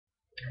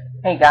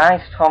Hey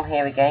guys, Tom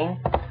here again.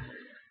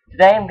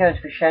 Today I'm going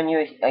to be showing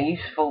you a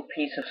useful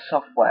piece of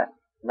software.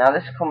 Now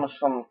this comes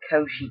from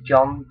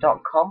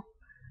koshijohn.com,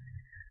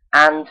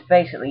 and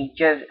basically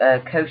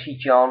Koshi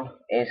John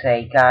is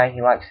a guy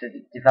who likes to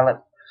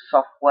develop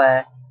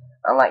software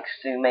and likes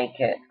to make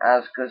it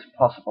as good as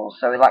possible.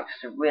 So he likes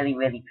to really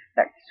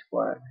perfect his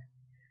work.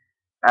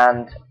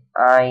 And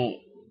I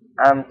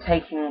am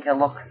taking a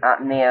look at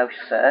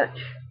neoSearch.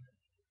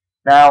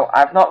 Now,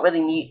 I've not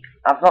really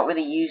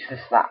used this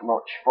that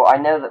much, but I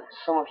know that for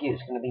some of you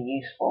it's going to be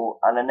useful,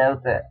 and I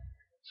know that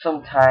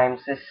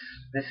sometimes this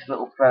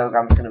little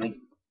program is going to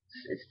be,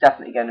 it's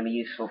definitely going to be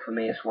useful for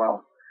me as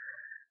well.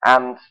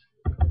 And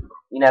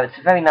it's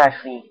a very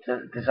nicely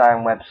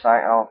designed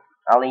website.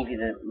 I'll leave you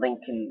the link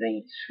in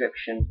the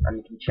description, and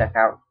you can check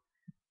out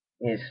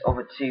his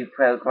other two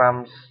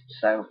programs.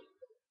 So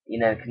you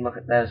can look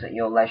at those at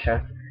your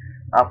leisure.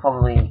 I'll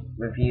probably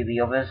review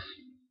the others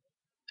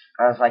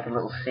as like a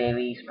little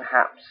series,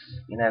 perhaps.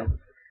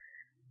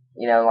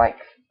 Like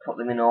put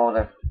them in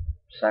order.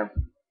 So,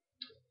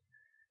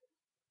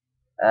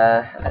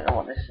 I don't know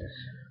what this is.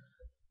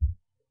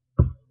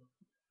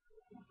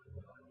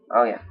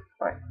 Oh yeah,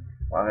 right.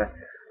 Whatever.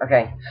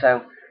 Okay,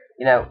 so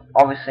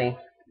obviously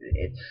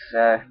it's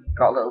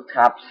got little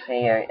tabs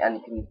here, and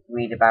you can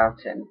read about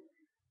it.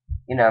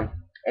 And,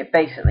 it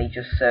basically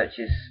just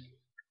searches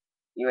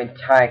your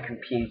entire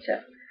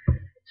computer.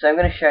 So I'm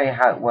going to show you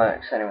how it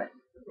works anyway.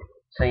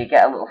 So you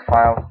get a little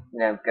file.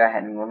 Go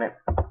ahead and run it.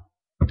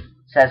 It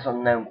says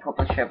unknown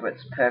publisher, but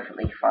it's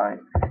perfectly fine.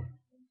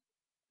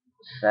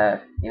 So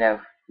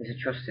he's a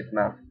trusted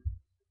man.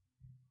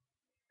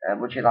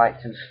 Would you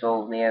like to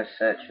install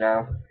neoSearch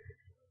now?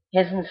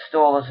 His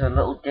installers are a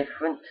little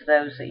different to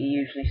those that you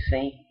usually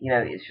see.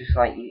 It's just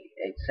like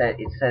it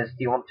says, do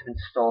you want to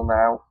install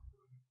now?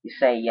 You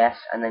say yes,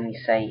 and then you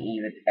say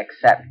either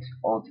accept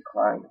or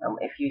decline. And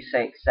if you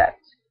say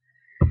accept,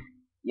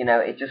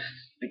 it just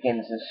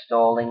begins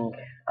installing,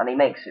 and he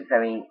makes it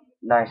very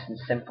nice and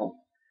simple.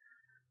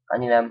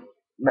 And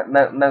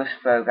most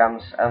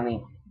programs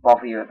only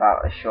bother you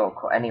about a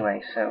shortcut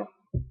anyway, so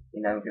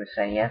we're going to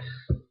say yes,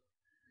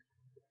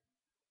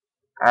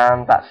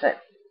 and that's it.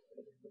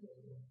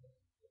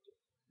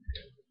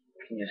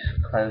 You can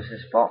just close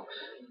this box.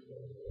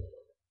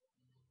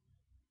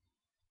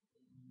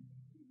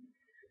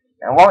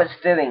 Now what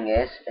it's doing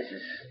is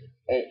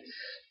it's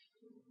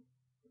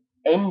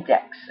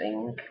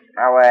indexing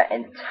our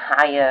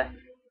entire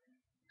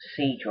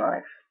C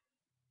drive.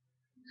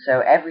 So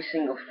every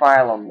single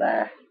file on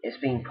there is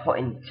being put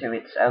into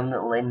its own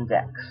little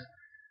index.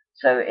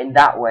 So in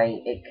that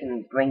way it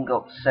can bring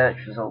up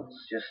search results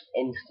just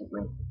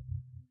instantly.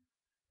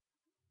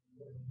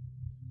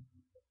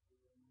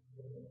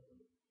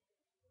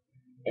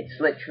 It's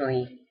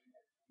literally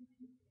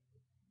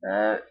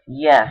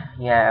yeah,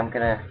 I'm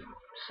gonna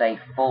say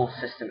full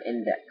system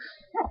index.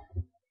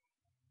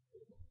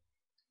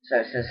 So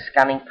it says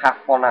scanning path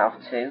 1 out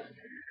of 2.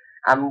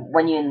 And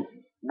when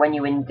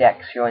you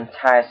index your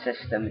entire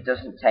system, it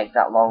doesn't take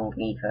that long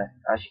either,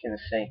 as you can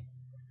see.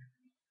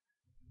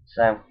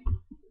 So,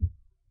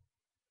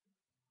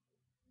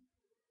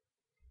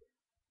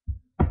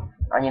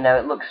 and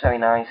it looks very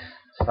nice.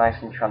 It's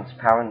nice and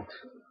transparent.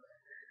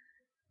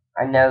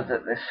 I know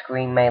that the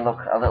screen may look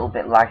a little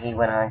bit laggy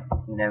when I,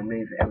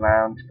 move it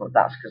around, but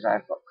that's because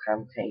I've got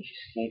Camtasia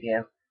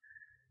Studio.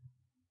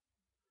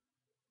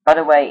 By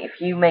the way,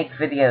 if you make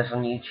videos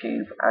on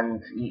YouTube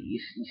and you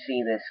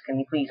see this, can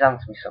you please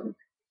answer me something?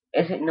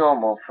 Is it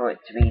normal for it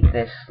to be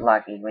this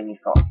laggy when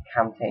you've got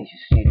Camtasia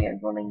Studio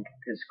running?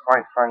 Because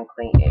quite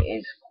frankly, it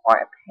is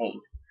quite a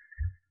pain.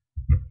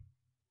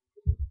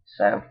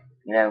 So,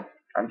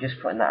 I'm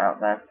just putting that out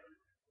there.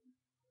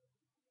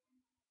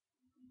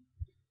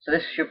 So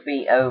this should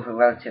be over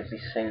relatively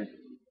soon.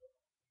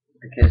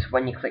 Because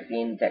when you click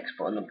the index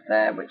button up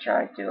there, which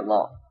I do a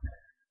lot,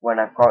 when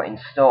I've got it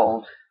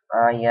installed,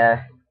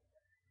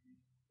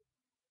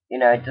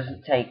 it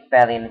doesn't take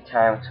barely any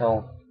time at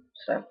all.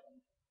 So,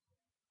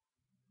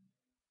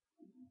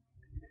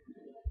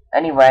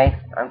 anyway,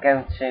 I'm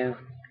going to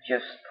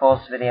just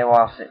pause the video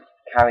whilst it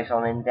carries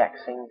on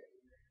indexing,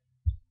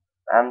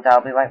 and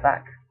I'll be right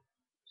back.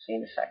 See you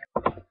in a sec.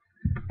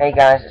 Hey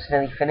guys, it's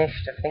nearly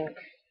finished, I think.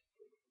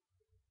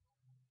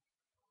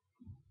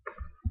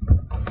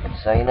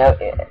 So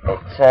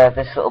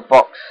this little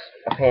box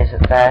appears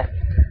at there,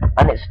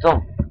 and it's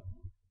done.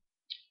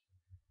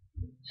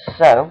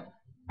 So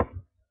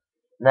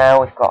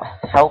now we've got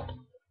help,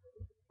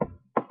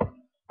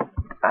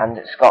 and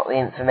it's got the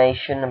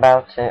information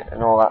about it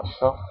and all that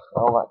stuff,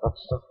 all that good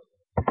stuff.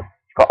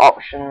 We've got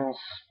options,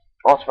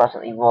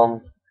 automatically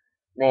run,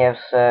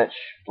 neoSearch,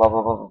 blah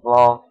blah blah blah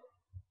blah.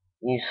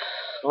 Use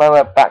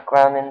slower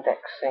background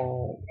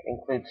indexing,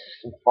 include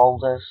system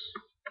folders.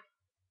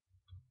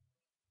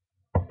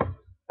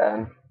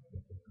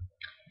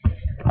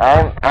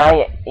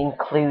 I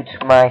include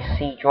my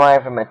C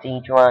drive and my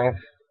D drive,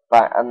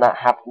 and that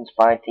happens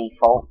by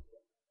default.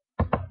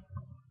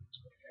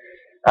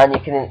 And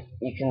you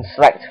can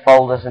select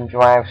folders and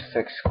drives to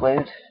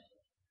exclude,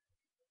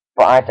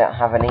 but I don't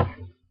have any.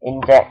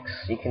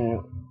 index. You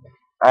can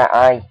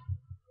I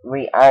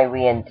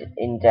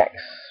re-index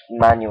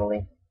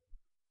manually.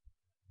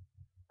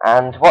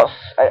 And what's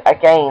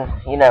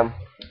again, he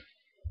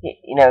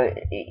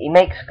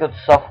makes good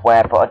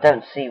software, but I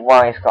don't see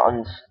why he's got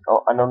an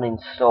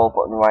uninstall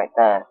button right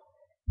there.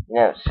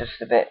 It's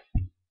just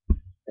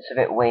it's a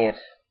bit weird,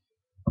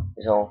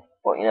 is all.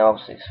 But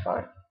obviously it's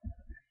fine.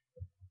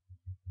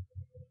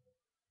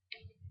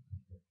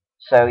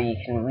 So you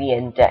can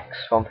re-index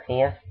from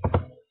here.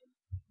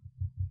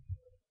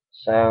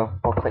 So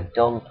we'll click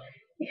done.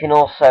 You can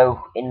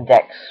also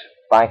index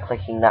by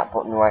clicking that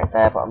button right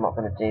there, but I'm not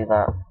going to do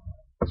that.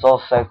 It's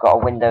also got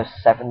a Windows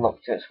 7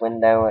 look to its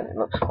window, and it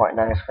looks quite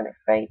nice when it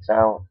fades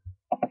out.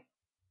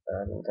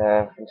 And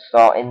we can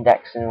start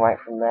indexing right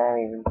from there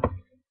even.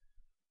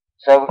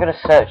 So we're going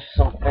to search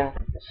something.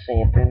 Let's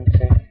see,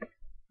 Ubuntu.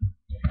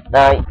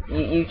 Now,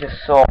 you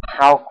just saw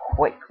how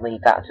quickly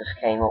that just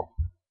came up.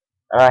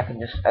 And I can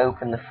just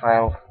open the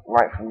file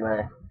right from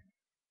there.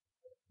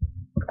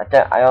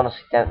 I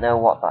honestly don't know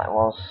what that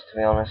was, to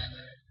be honest.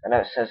 I know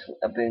it says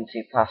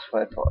Ubuntu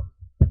password, but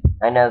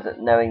I know that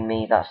knowing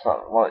me, that's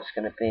not what it's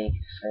going to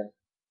be.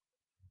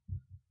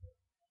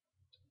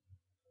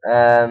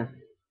 So,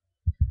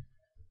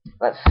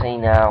 let's see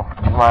now.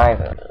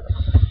 Drivers.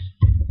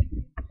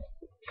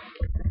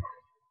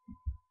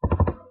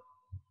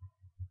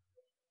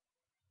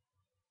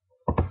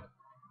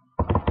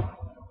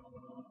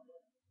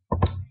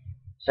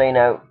 So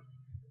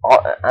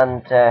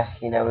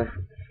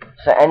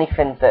so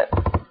anything that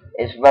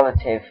is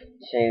relative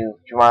to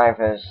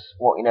drivers,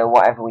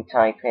 whatever we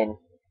type in,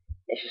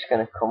 it's just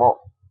going to come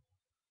up.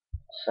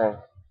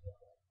 So,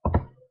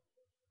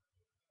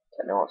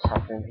 don't know what's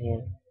happening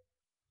here.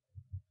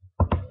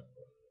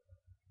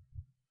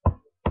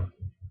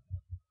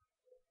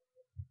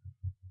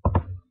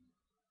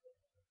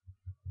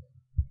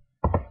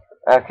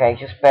 Okay,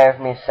 just bear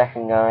with me a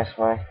second, guys.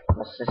 My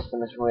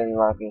system is really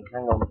laggy.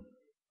 Hang on.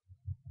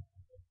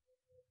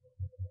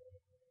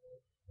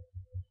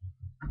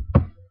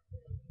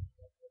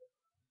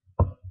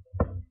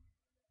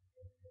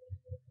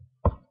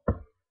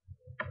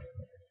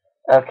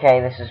 Okay,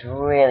 this is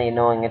really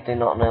annoying. I do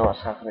not know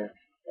what's happening.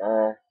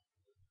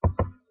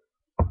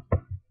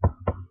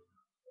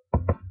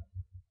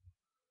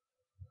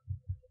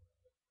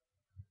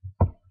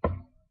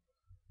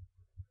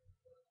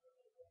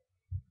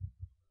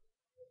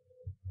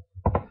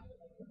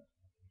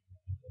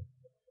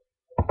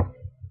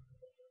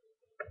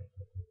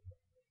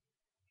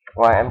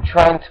 Right, I'm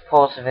trying to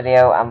pause the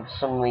video, and for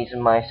some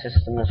reason my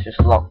system is just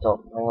locked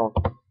up. Hang on.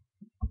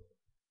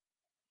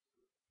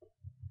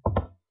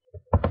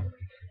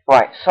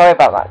 Right, sorry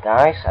about that,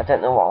 guys. I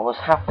don't know what was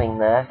happening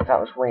there. That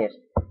was weird.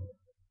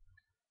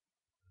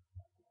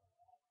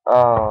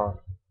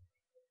 Oh.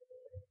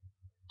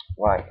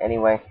 Right,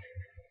 anyway.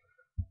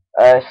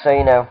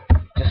 So,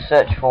 just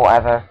search for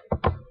whatever.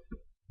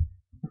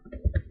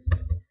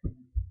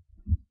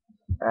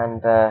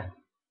 And,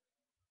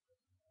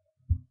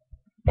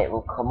 it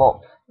will come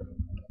up.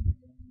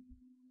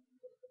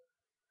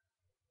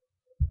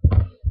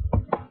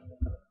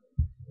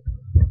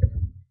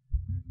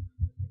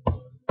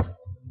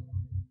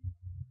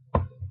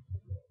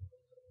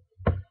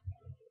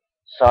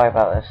 Sorry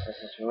about this. This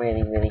is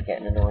really, really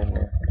getting annoying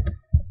now.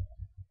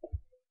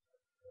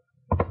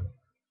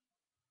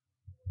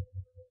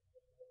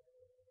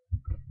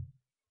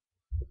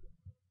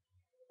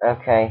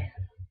 Okay.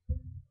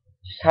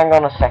 Just hang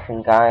on a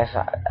second, guys.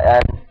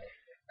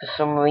 For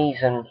some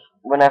reason,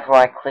 whenever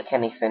I click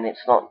anything,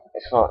 it's not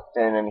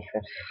doing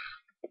anything.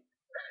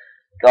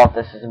 God,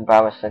 this is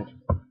embarrassing.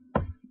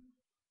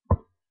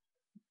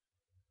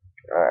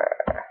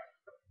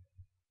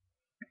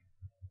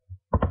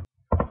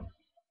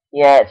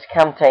 Yeah, it's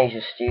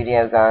Camtasia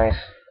Studio, guys.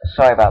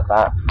 Sorry about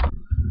that.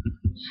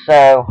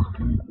 So,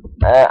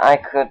 I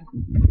could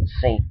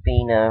see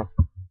Beano.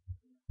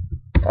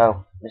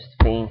 Oh, Mr.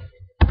 Bean.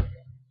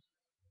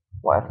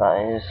 Whatever that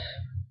is.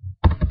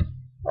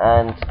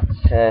 And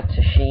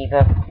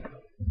Toshiba.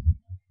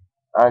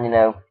 And,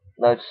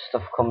 loads of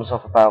stuff comes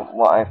up about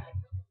what I've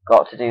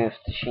got to do with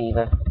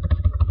Toshiba.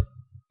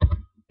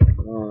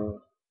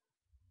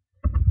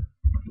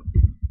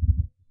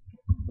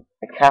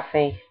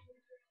 McAfee.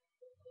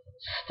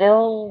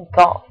 Still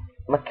got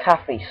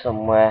McAfee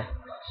somewhere,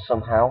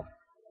 somehow.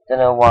 Don't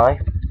know why.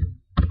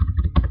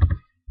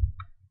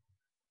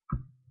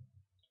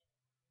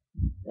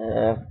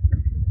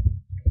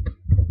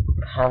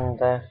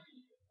 Panda.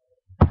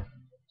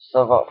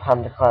 Still got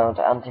Panda Cloud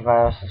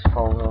antivirus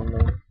installed on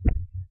me.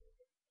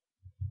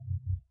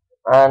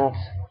 And,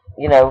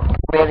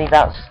 really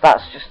that's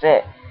just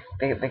it.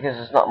 Because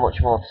there's not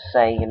much more to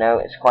say,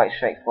 it's quite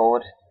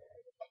straightforward.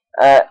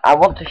 I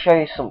want to show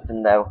you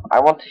something though. I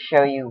want to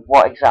show you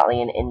what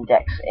exactly an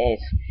index is.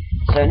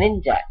 So an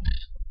index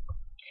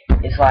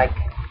is like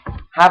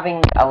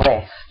having a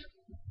list.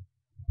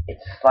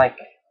 It's like,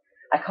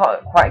 I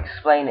can't quite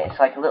explain it. It's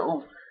like a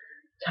little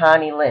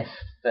tiny list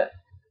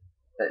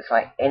that's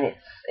like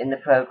in the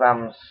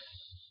program's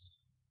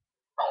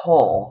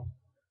core,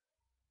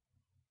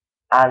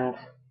 and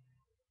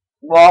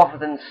rather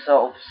than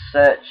sort of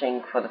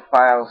searching for the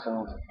files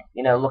and,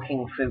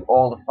 looking through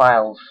all the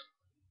files,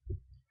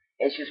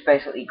 it's just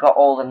basically got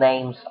all the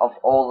names of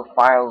all the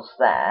files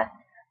there,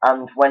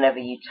 and whenever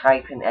you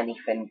type in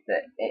anything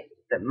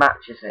that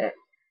matches it,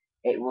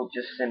 it will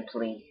just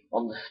simply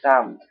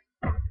understand.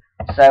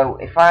 So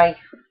if I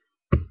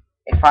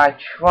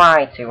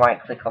try to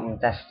right click on the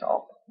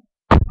desktop,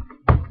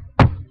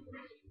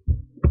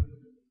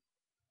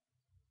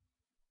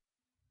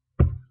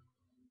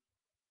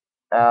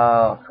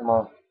 oh come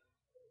on.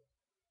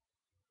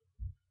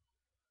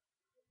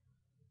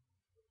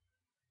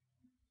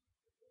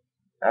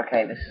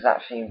 Okay, this is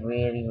actually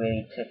really,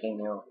 really ticking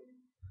me off.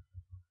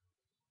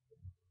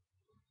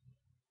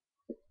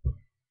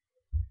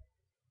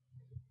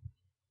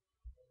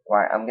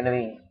 Right,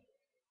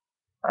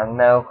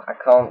 no, I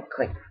can't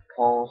click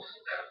pause.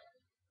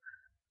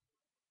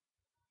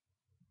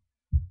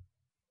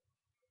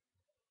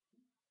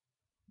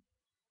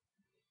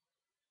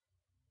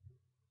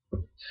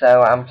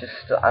 So I'm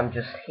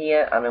just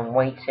here and I'm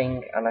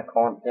waiting and I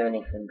can't do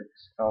anything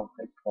because I can't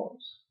click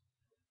pause.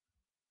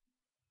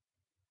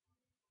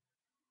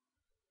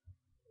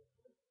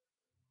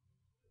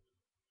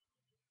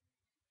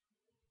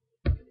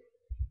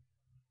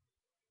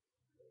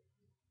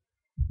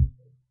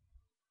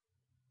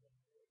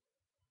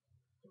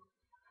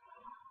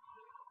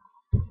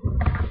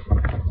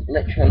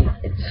 Literally,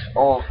 it's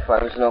all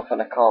frozen up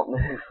and I can't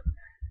move.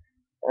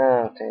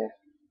 Oh dear.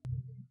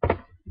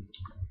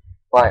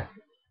 Right,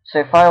 so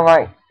if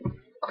I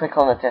click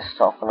on the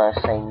desktop and I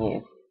say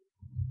new,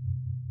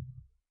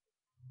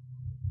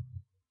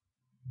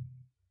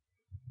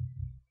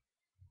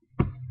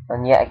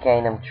 and yet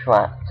again I'm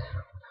trapped,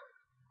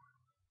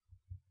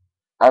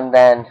 and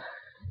then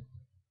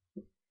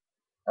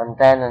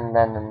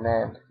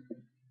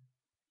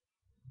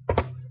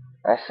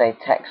I say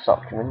text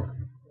document,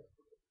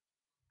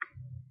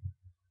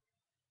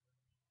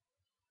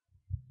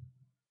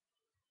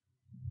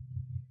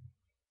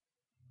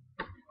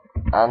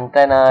 and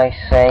then I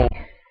say,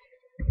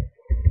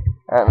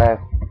 I don't know,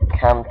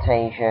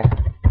 Camtasia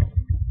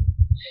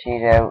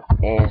Studio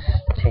is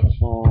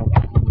ticking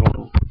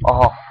me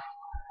off.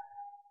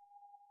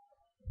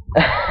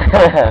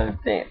 Oh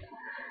dear.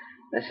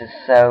 This is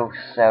so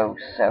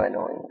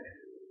annoying.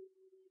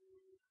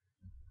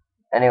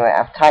 Anyway,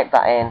 I've typed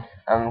that in.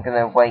 I'm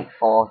gonna wait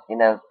for,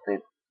 the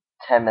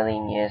 10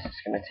 million years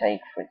it's gonna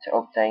take for it to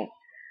update.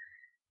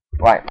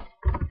 Right.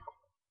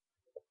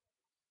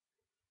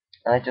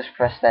 And I just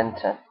pressed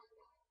enter.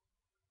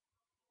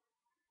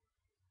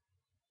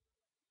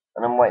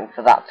 And I'm waiting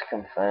for that to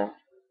confirm.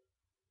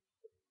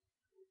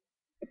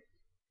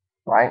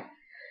 Right?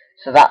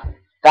 So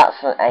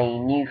that's a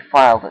new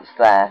file that's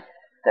there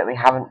that we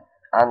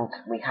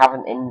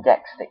haven't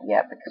indexed it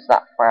yet because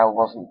that file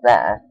wasn't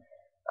there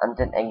and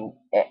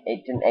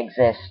it didn't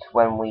exist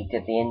when we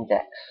did the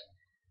index.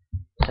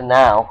 So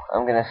now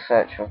I'm going to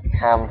search for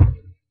Camtasia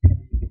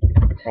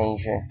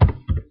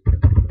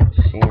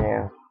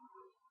Studio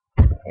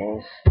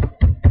is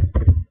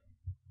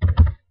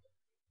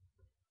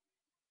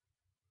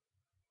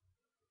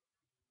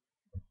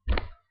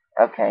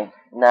okay.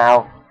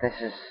 Now this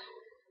is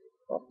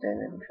not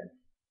doing anything.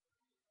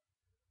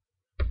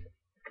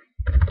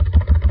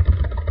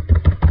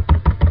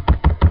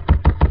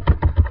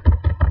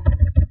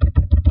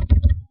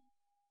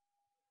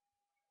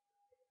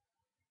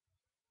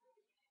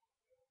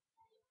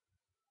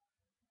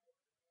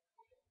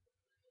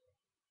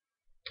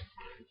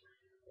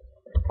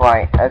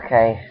 Right,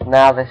 okay,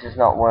 now this is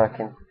not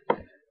working.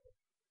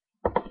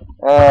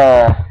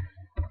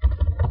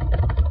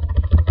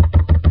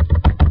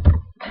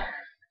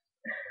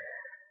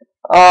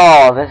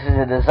 Oh, this is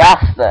a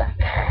disaster.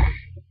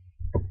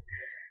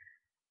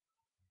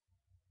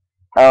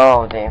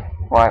 Oh dear,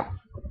 right.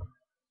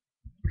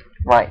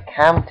 Right,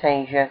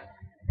 Camtasia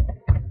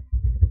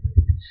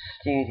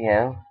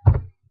Studio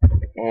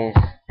is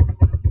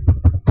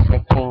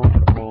ticking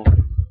me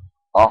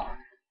off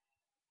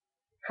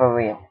for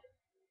real.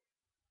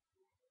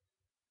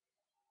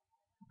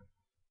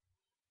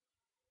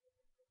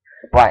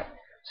 Right,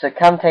 so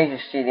Camtasia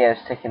Studio is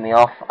ticking me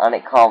off, and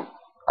it can't,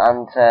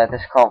 and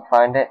this can't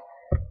find it.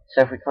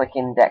 So if we click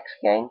index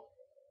again,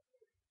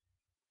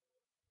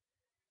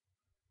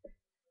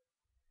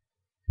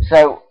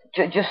 so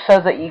just so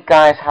that you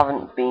guys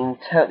haven't been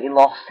totally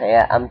lost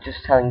here, I'm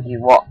just telling you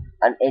what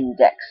an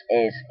index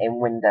is in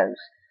Windows.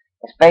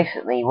 It's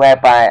basically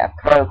whereby a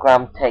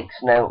program takes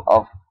note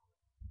of,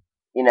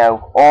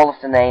 all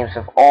of the names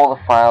of all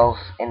the files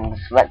in the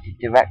selected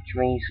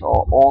directories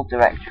or all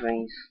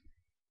directories,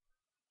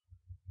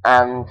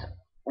 and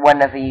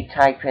whenever you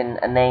type in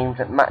a name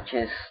that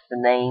matches the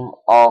name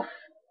of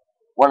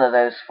one of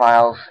those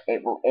files,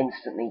 it will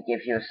instantly give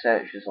you a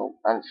search result,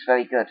 and it's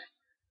very good.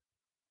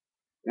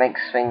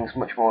 Makes things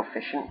much more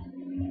efficient.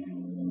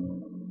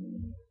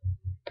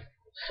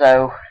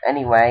 So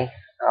anyway,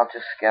 I'll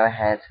just go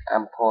ahead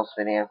and pause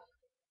video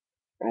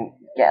and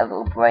get a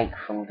little break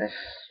from this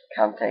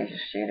Camtasia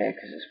Studio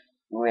because it's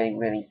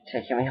really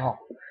ticking me off.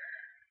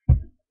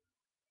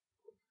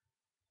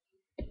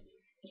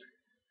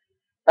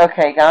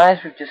 Okay guys,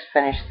 we've just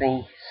finished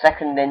the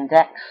second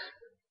index,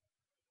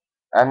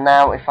 and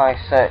now if I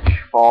search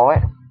for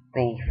it,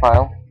 the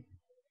file,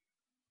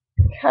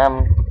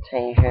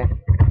 Camtasia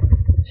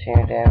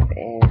sudo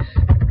is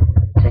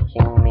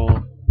ticking me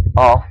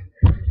off.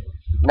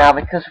 Now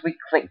because we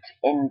clicked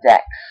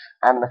index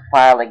and the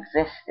file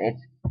existed,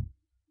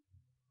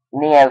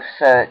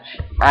 neoSearch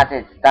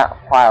added that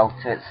file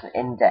to its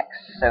index,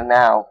 so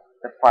now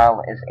the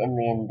file is in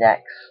the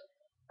index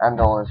and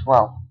all as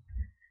well.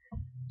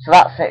 So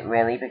that's it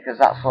really, because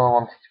that's all I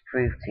wanted to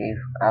prove to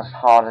you, as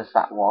hard as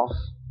that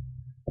was.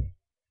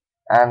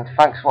 And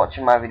thanks for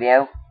watching my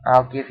video.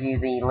 I'll give you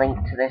the link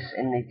to this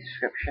in the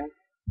description.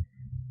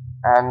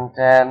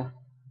 And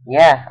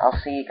yeah,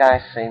 I'll see you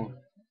guys soon.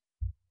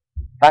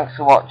 Thanks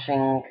for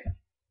watching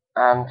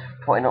and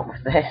putting up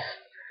with this.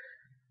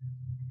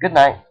 Good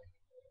night.